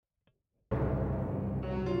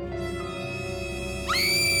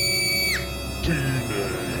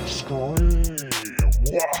This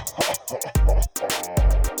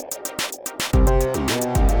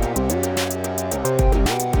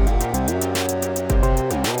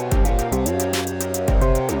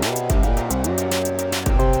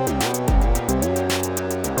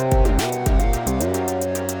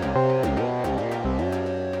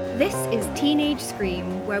is Teenage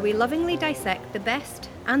Scream, where we lovingly dissect the best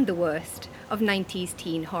and the worst of 90s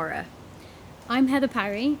teen horror. I'm Heather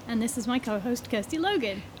Parry, and this is my co-host Kirsty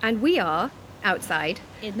Logan. And we are outside.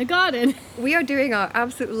 In the garden. We are doing our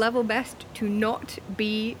absolute level best to not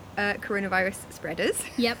be coronavirus spreaders.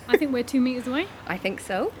 Yep, I think we're 2 meters away. I think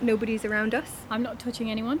so. Nobody's around us. I'm not touching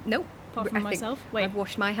anyone. Nope. Apart from myself. Wait. I've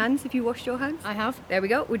washed my hands. Have you washed your hands? I have. There we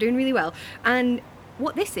go. We're doing really well. And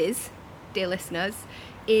what this is, dear listeners,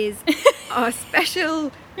 is our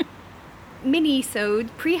special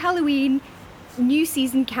mini-sode, pre-Halloween, new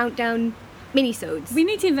season countdown mini-sodes. We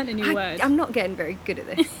need to invent a new word. I'm not getting very good at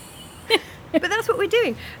this. But that's what we're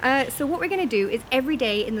doing. So what we're going to do is every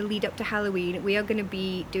day in the lead up to Halloween, we are going to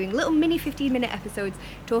be doing little mini 15-minute episodes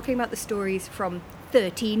talking about the stories from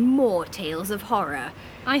 13 more tales of horror.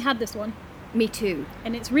 I had this one. Me too.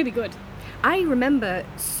 And it's really good. I remember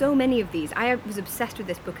so many of these. I was obsessed with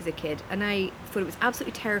this book as a kid, and I thought it was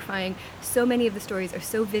absolutely terrifying. So many of the stories are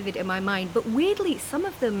so vivid in my mind, but weirdly, some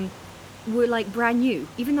of them were like brand new,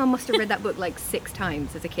 even though I must have read that book like 6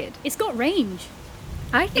 times as a kid. It's got range.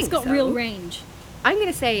 I think It's got so. real range. I'm going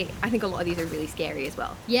to say I think a lot of these are really scary as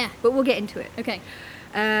well. Yeah. But we'll get into it. Okay.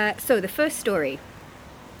 So the first story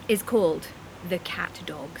is called The Cat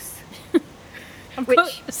Dogs. I've Which-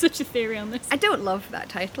 got such a theory on this. I don't love that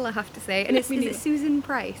title, I have to say. And Me is neither. it Susan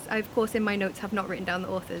Price? I, of course, in my notes have not written down the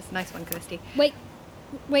authors. Nice one, Kirsty. Wait.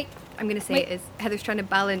 I'm going to say Wait. it is Heather's trying to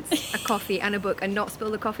balance a coffee and a book and not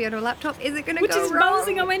spill the coffee on her laptop. Is it going to Which go is wrong?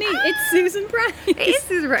 balancing on my knee. It's Susan Price. It is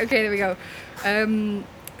Susan Price. Okay, there we go. Can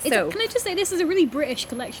I just say, this is a really British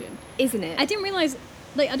collection. Isn't it? I didn't realise,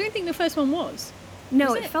 I don't think the first one was. No,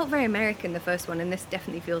 Was it it? felt very American, the first one, and this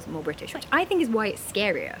definitely feels more British, which I think is why it's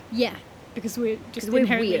scarier. Yeah. Because we're just 'Cause we're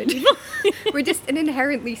inherently weird. evil. We're just an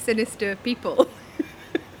inherently sinister people.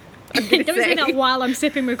 I'm going to Don't say say. that while I'm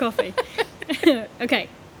sipping my coffee. Okay.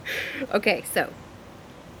 Okay, so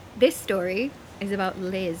this story is about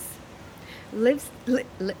Liz. This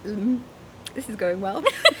is going well.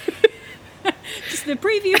 Just the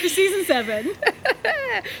preview for season 7.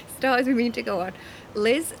 Start as we mean to go on.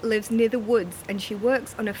 Liz lives near the woods and she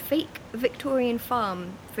works on a fake Victorian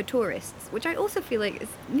farm for tourists, which I also feel like is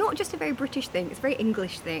not just a very British thing, it's a very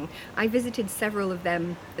English thing. I visited several of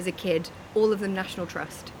them as a kid, all of them National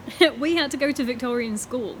Trust. We had to go to Victorian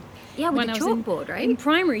school. Yeah, with when the I was in- chalkboard, right? In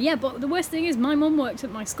primary, yeah, but the worst thing is my mum worked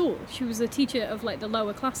at my school. She was a teacher of the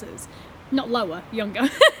lower classes. Not lower, younger.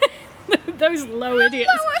 Those low idiots.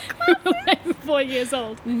 Lower who were 4 years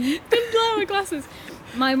old. The lower classes.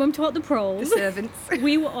 My mum taught the proles. The servants.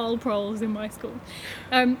 We were all proles in my school.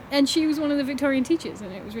 And she was one of the Victorian teachers,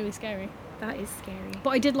 and it was really scary. That is scary. But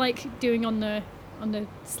I did like doing on the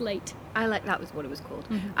slate. I like that was what it was called.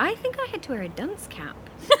 Mm-hmm. I think I had to wear a dunce cap.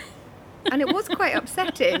 And it was quite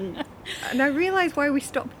upsetting. And I realised why we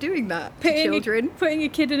stopped doing that to children. Putting a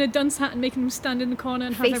kid in a dunce hat and making them stand in the corner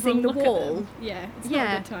and have Facing everyone the look at wall. them. Yeah, it's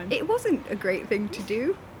not a good time. It wasn't a great thing to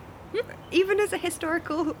do. Even as a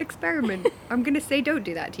historical experiment. I'm going to say don't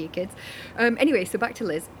do that to your kids. Anyway, so back to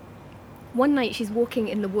Liz. One night she's walking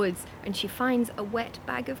in the woods and she finds a wet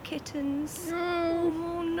bag of kittens.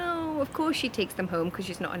 Oh no. Of course she takes them home because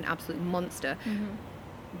she's not an absolute monster. Mm-hmm.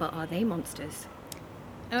 But are they monsters?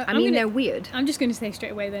 I mean, they're weird. I'm just going to say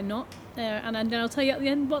straight away they're not. And then I'll tell you at the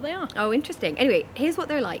end what they are. Oh, interesting. Anyway, here's what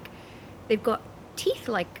they're like. They've got teeth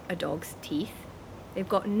like a dog's teeth. They've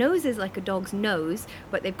got noses like a dog's nose,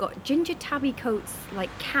 but they've got ginger tabby coats like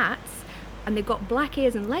cats, and they've got black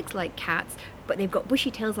ears and legs like cats, but they've got bushy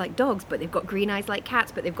tails like dogs, but they've got green eyes like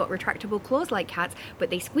cats, but they've got retractable claws like cats, but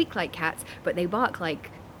they squeak like cats, but they bark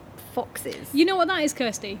like foxes. You know what that is,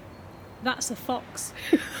 Kirsty? That's a fox.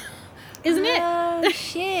 Isn't it? Oh,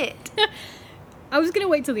 shit. I was going to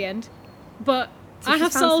wait till the end, but So I she's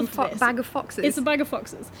have found solved some this. bag of foxes. It's a bag of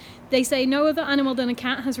foxes. They say no other animal than a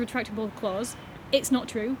cat has retractable claws. It's not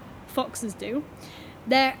true. Foxes do.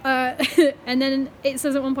 They're, and then it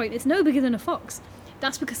says at one point, it's no bigger than a fox.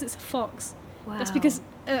 That's because it's a fox. Wow. That's because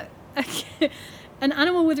an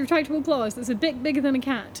animal with retractable claws that's a bit bigger than a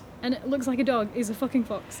cat and it looks like a dog is a fucking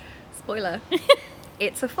fox. Spoiler.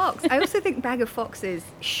 It's a fox. I also think Bag of Foxes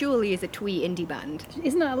surely is a twee indie band.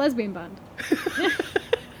 Isn't that a lesbian band?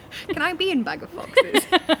 Can I be in Bag of Foxes?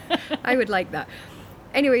 I would like that.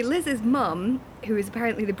 Anyway, Liz's mum, who is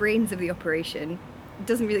apparently the brains of the operation,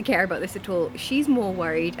 doesn't really care about this at all. She's more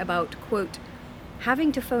worried about, quote,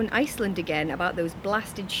 having to phone Iceland again about those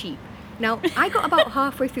blasted sheep. Now, I got about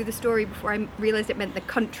halfway through the story before I realised it meant the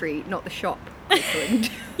country, not the shop,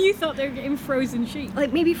 Iceland. You thought they were getting frozen sheep.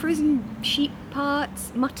 Like maybe frozen sheep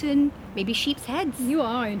parts, mutton, maybe sheep's heads. You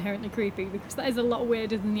are inherently creepy because that is a lot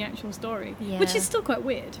weirder than the actual story, which Yeah. is still quite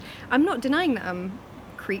weird. I'm not denying that I'm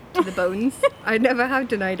creeped to the bones. I never have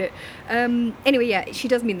denied it. Anyway, yeah, she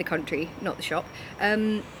does mean the country, not the shop.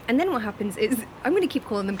 And then what happens is, I'm going to keep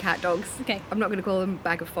calling them cat dogs. Okay. I'm not going to call them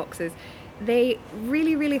bag of foxes. They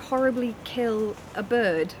really, really horribly kill a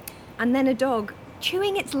bird and then a dog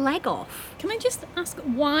chewing its leg off. Can I just ask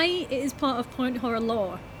why it is part of point horror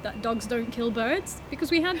lore that dogs don't kill birds? Because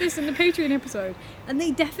we had this in the Patreon episode, and they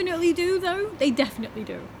definitely do, though. They definitely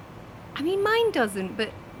do. I mean, mine doesn't, but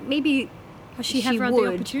maybe Has she ever would. had the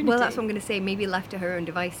opportunity? Well, that's what I'm going to say. Maybe left to her own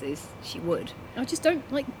devices, she would. I just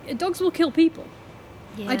don't, like, dogs will kill people.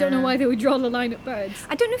 I don't know Yeah. why they would draw the line at birds.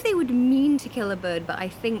 I don't know if they would mean to kill a bird, but I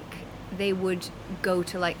think they would go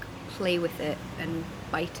to like play with it and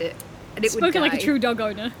bite it, and it would Spoken like a die. true dog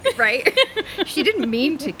owner. Right? She didn't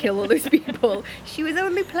mean to kill all those people. She was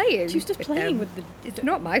only playing. She was just playing with the It's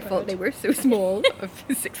not my fault. bird. They were so small, of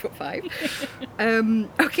 6'5".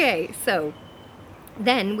 Okay, so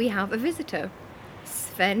then we have a visitor,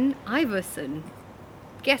 Sven Iverson.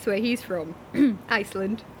 Guess where he's from?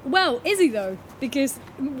 Iceland. Well, is he though? Because,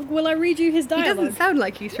 will I read you his He dialogue? doesn't sound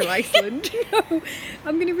like he's from Iceland. No,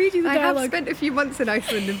 I'm going to read you the I have dialogue. spent a few months in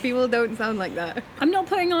Iceland and people don't sound like that. I'm not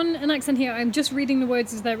putting on an accent here, I'm just reading the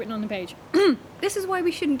words as they're written on the page. This is why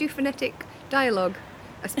we shouldn't do phonetic dialogue,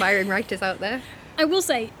 aspiring writers out there. I will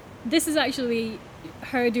say, this is actually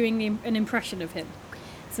her doing an impression of him.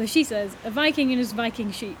 So she says, a Viking and his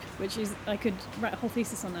Viking sheep, which is, I could write a whole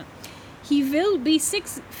thesis on that. He will be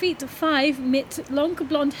 6'5" mit long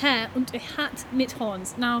blonde hair und a hat mit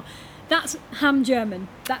Horns. Now, that's ham German.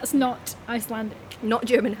 That's not Icelandic. Not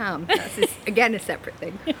German ham. That's again a separate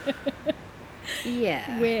thing.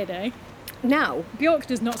 Yeah. Weird, eh? Now, Bjork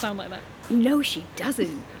does not sound like that. no, she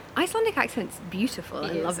doesn't. Icelandic accent's beautiful. I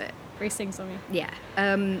It love is. it. Very sing-songy. Yeah.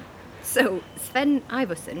 So Sven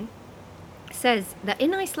Iverson says that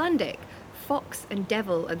in Icelandic, fox and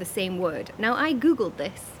devil are the same word. Now, I googled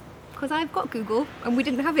this because I've got Google and we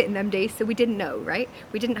didn't have it in them days, so we didn't know, right?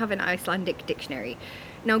 We didn't have an Icelandic dictionary.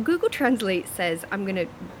 Now, Google Translate says, I'm going to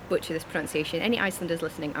butcher this pronunciation. Any Icelanders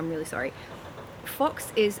listening, I'm really sorry.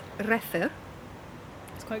 Fox is refur,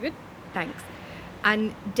 It's quite good. thanks,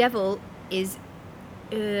 and devil is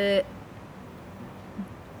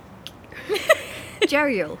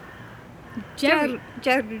Jerial. Jerry.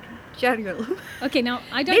 Jerial. Okay, now,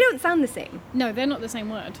 I They don't... don't sound the same. No, they're not the same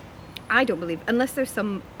word. I don't believe, unless there's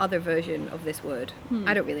some other version of this word.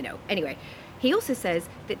 I don't really know. Anyway, he also says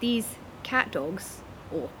that these cat dogs,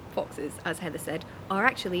 or foxes, as Heather said, are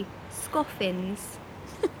actually scoffins,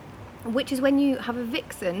 which is when you have a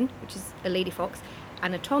vixen, which is a lady fox,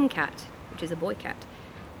 and a tomcat, which is a boy cat.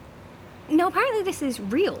 Now, apparently this is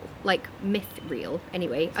real, like myth real,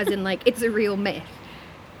 anyway, as in like it's a real myth.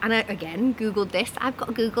 And I, again, Googled this. I've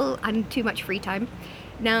got Google and too much free time.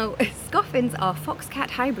 Now, scoffins are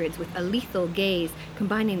fox-cat hybrids with a lethal gaze,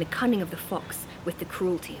 combining the cunning of the fox with the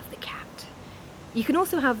cruelty of the cat. You can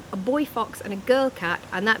also have a boy fox and a girl cat,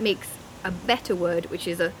 and that makes a better word, which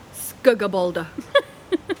is a skuggabalder.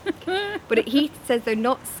 But he says they're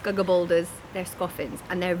not skuggabalders, they're scoffins,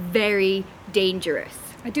 and they're very dangerous.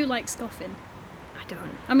 I do like scoffing. I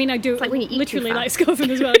don't. I mean, I do It's like when you eat too literally like fast.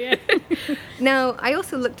 scoffing as well, yeah. Now, I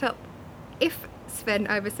also looked up if Sven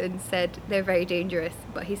Iverson said they're very dangerous,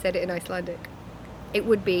 but he said it in Icelandic. It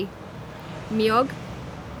would be mjög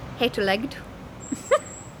heitulegd.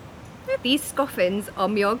 These scoffins are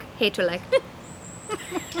mjög heitulegd.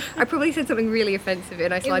 I probably said something really offensive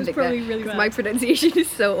in Icelandic probably there, really 'cause bad. my pronunciation is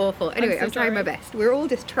so awful. Anyway, so I'm trying my sorry. best. We're all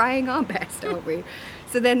just trying our best, aren't we?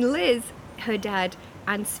 So then Liz, her dad,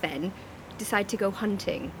 and Sven decide to go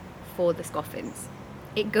hunting for the scoffins.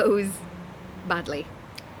 It goes badly.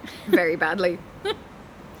 Very badly.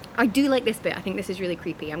 I do like this bit. I think this is really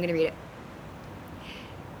creepy. I'm going to read it.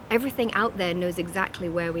 Everything out there knows exactly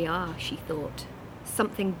where we are, she thought.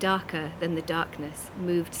 Something darker than the darkness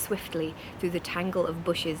moved swiftly through the tangle of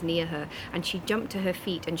bushes near her, and she jumped to her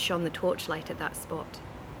feet and shone the torchlight at that spot.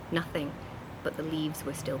 Nothing, but the leaves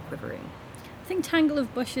were still quivering. I think Tangle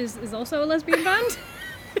of Bushes is also a lesbian band.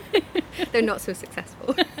 They're not so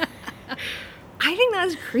successful. I think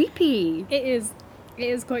that's creepy. It is. It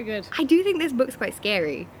is quite good. I do think this book's quite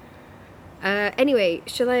scary. Anyway,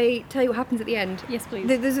 shall I tell you what happens at the end? Yes, please.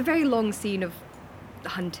 There's a very long scene of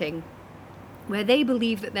hunting where they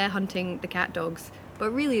believe that they're hunting the cat dogs,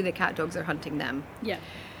 but really the cat dogs are hunting them. Yeah.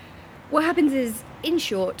 What happens is, in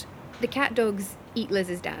short, the cat dogs eat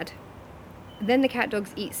Liz's dad. Then the cat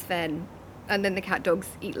dogs eat Sven. And then the cat dogs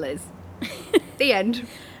eat Liz. The end.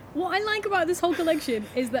 What I like about this whole collection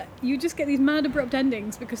is that you just get these mad abrupt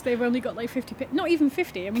endings because they've only got like 50 not even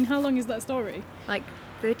 50. I mean, how long is that story? Like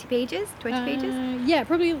 30 pages? 20 pages? Yeah,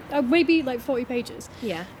 probably maybe like 40 pages.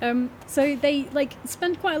 Yeah. So they like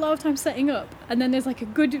spend quite a lot of time setting up, and then there's like a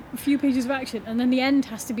good few pages of action, and then the end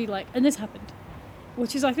has to be like, and this happened,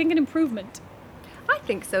 which is I think an improvement. I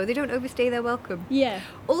think so. They don't overstay their welcome. Yeah.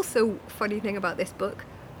 Also, funny thing about this book,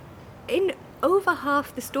 in over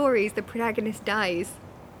half the stories, the protagonist dies,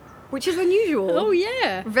 which is unusual. Oh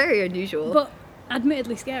yeah. Very unusual. But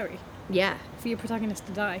admittedly scary yeah. for your protagonist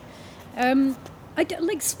to die.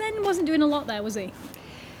 Like Sven wasn't doing a lot there, was he?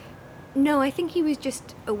 No, I think he was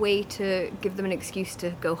just a way to give them an excuse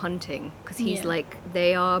to go hunting, because he's Yeah. like,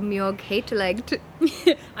 they are mjög heitulegt.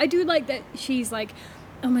 I do like that she's like,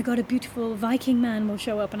 oh my god, a beautiful Viking man will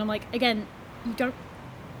show up, and I'm like, again, you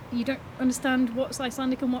don't understand what's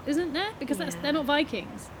Icelandic and what isn't there, because Yeah. they're not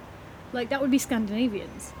Vikings. Like that would be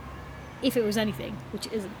Scandinavians, if it was anything, which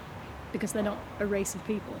it isn't, because they're not a race of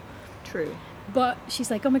people. True. But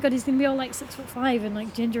she's like, oh my god, he's gonna be all like 6'5" and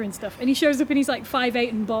like ginger and stuff, and he shows up and he's like 5'8"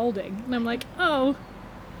 and balding, and I'm like, oh,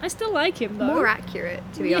 I still like him though. More accurate,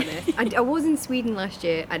 to be Yeah. honest. I was in Sweden last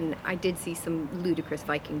year, and I did see some ludicrous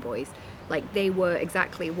Viking boys. Like, they were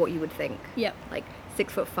exactly what you would think. Yep. Like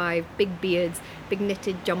 6'5", big beards, big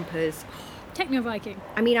knitted jumpers. Techno Viking.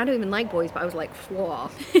 I mean, I don't even like boys, but I was like, flaw.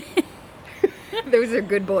 Those are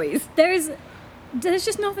good boys. There's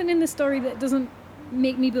just nothing in the story that doesn't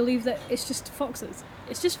make me believe that it's just foxes.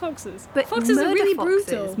 It's just foxes. But foxes are murder really foxes,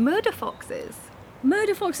 brutal. Murder foxes.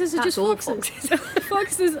 Murder foxes are That's just all foxes. foxes.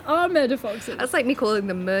 Foxes are murder foxes. That's like me calling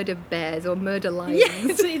them murder bears or murder lions.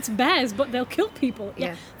 Yeah, it's bears, but they'll kill people.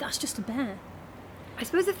 Yeah, Yeah. that's just a bear. I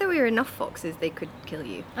suppose if there were enough foxes, they could kill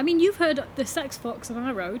you. I mean, you've heard the sex fox on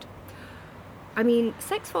our road. I mean,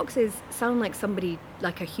 sex foxes sound like somebody,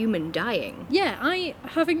 like a human dying. Yeah, I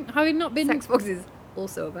having not been. Sex foxes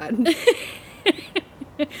also a band.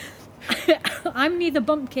 I'm neither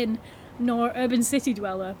bumpkin nor urban city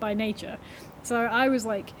dweller by nature, so I was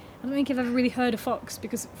like, I don't think I've ever really heard a fox,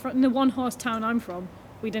 because in the one horse town I'm from,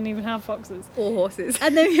 we didn't even have foxes. Or horses.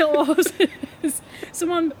 And then the horses.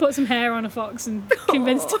 Someone put some hair on a fox and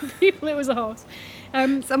convinced people it was a horse.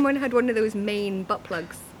 Someone had one of those Maine butt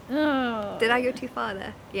plugs. Oh. Did I go too far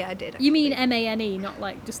there? Yeah, I did. You mean MANE, not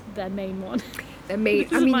like just their main one. They're Maine.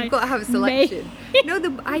 This I is mean, my you've got to have a selection.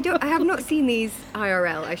 No, I have not seen these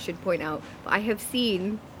IRL, I should point out, but I have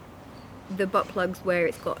seen the butt plugs where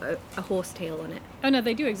it's got a horse tail on it. Oh no,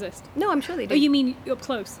 they do exist. No, I'm sure they do. Oh, you mean up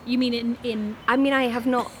close? You mean in I mean, I have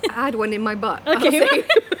not had one in my butt. Okay. I'll say.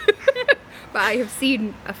 But I have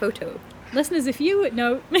seen a photo. listeners, if you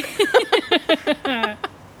know.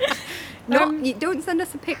 Don't send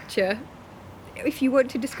us a picture. If you want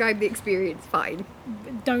to describe the experience, fine.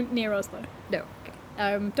 Don't near us though. No.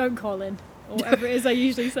 Okay. Don't call in, or whatever it is I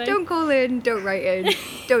usually say. Don't call in, don't write in,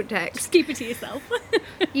 don't text. Just keep it to yourself.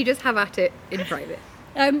 You just have at it in private.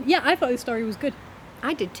 Yeah, I thought the story was good.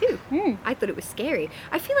 I did too. I thought it was scary.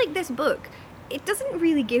 I feel like this book, it doesn't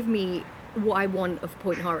really give me what I want of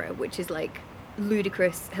point horror, which is like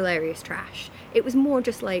ludicrous, hilarious trash. It was more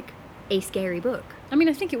just like a scary book. I mean,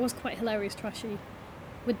 I think it was quite hilarious, trashy,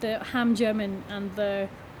 with the ham German and the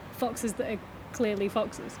foxes that are clearly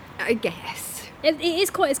foxes. I guess. It is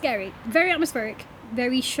quite scary. Very atmospheric,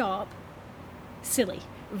 very sharp, silly.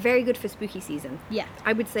 Very good for spooky season. Yeah.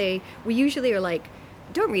 I would say we usually are like,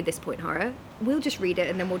 don't read this point horror. We'll just read it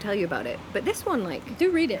and then we'll tell you about it. But this one, like,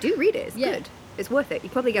 Do read it. do read it. It's Yeah. good. It's worth it. You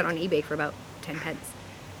probably get it on eBay for about 10 pence.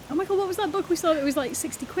 Oh my god, what was that book we saw that was like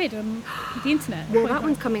 60 quid on the internet? Well, Quite that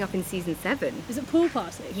one's bad. coming up in season 7. Is it Pool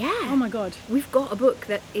Party? Yeah. Oh my god. We've got a book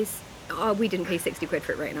that is. Oh, we didn't pay 60 quid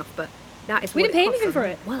for it right enough, but that is We what didn't pay costs anything us.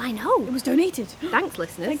 for it. Well, I know. It was donated. Thanks,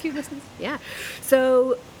 listeners. Thank you, listeners. Yeah.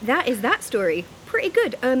 So that is that story. Pretty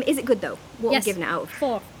good. Is it good though? What Yes. are we giving it out of?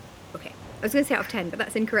 4. Okay. I was going to say out of 10, but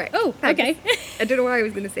that's incorrect. Oh, Thanks. okay. I don't know why I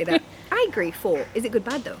was going to say that. I agree. 4. Is it good,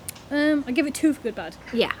 bad though? I give it 2 for good bad.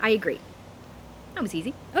 Yeah, I agree. That was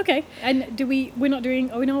easy. Okay. And we're not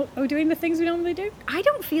doing, are we doing the things we normally do? I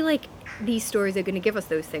don't feel like these stories are going to give us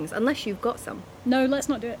those things unless you've got some. No, let's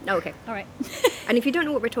not do it. Oh, okay. All right. And if you don't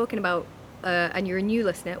know what we're talking about, and you're a new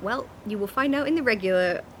listener, well, you will find out in the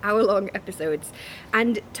regular hour-long episodes.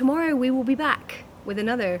 And tomorrow we will be back with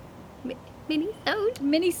another mini-sode.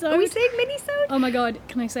 Mini-sode. Are we saying mini-sode? Oh my god,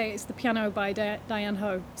 can I say it's The Piano by Diane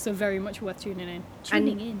Ho, so very much worth tuning in.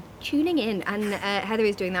 Tuning in. And Heather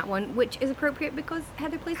is doing that one, which is appropriate because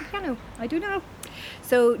Heather plays the piano. I do know.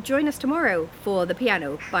 So join us tomorrow for The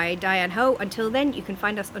Piano by Diane Ho. Until then, you can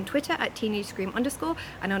find us on Twitter at @TeenageScream_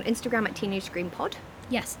 and on Instagram at @TeenageScreamPod.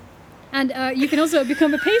 Yes. And you can also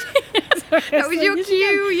become a patron. That was your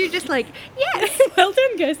cue. You just like, yes. Well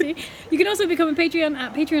done, Kirsty. You can also become a Patreon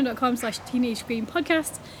at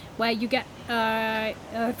patreon.com/TeenageScreamPodcast, where you get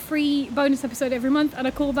a free bonus episode every month and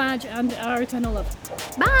a cool badge and our eternal love.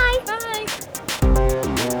 Bye. Bye.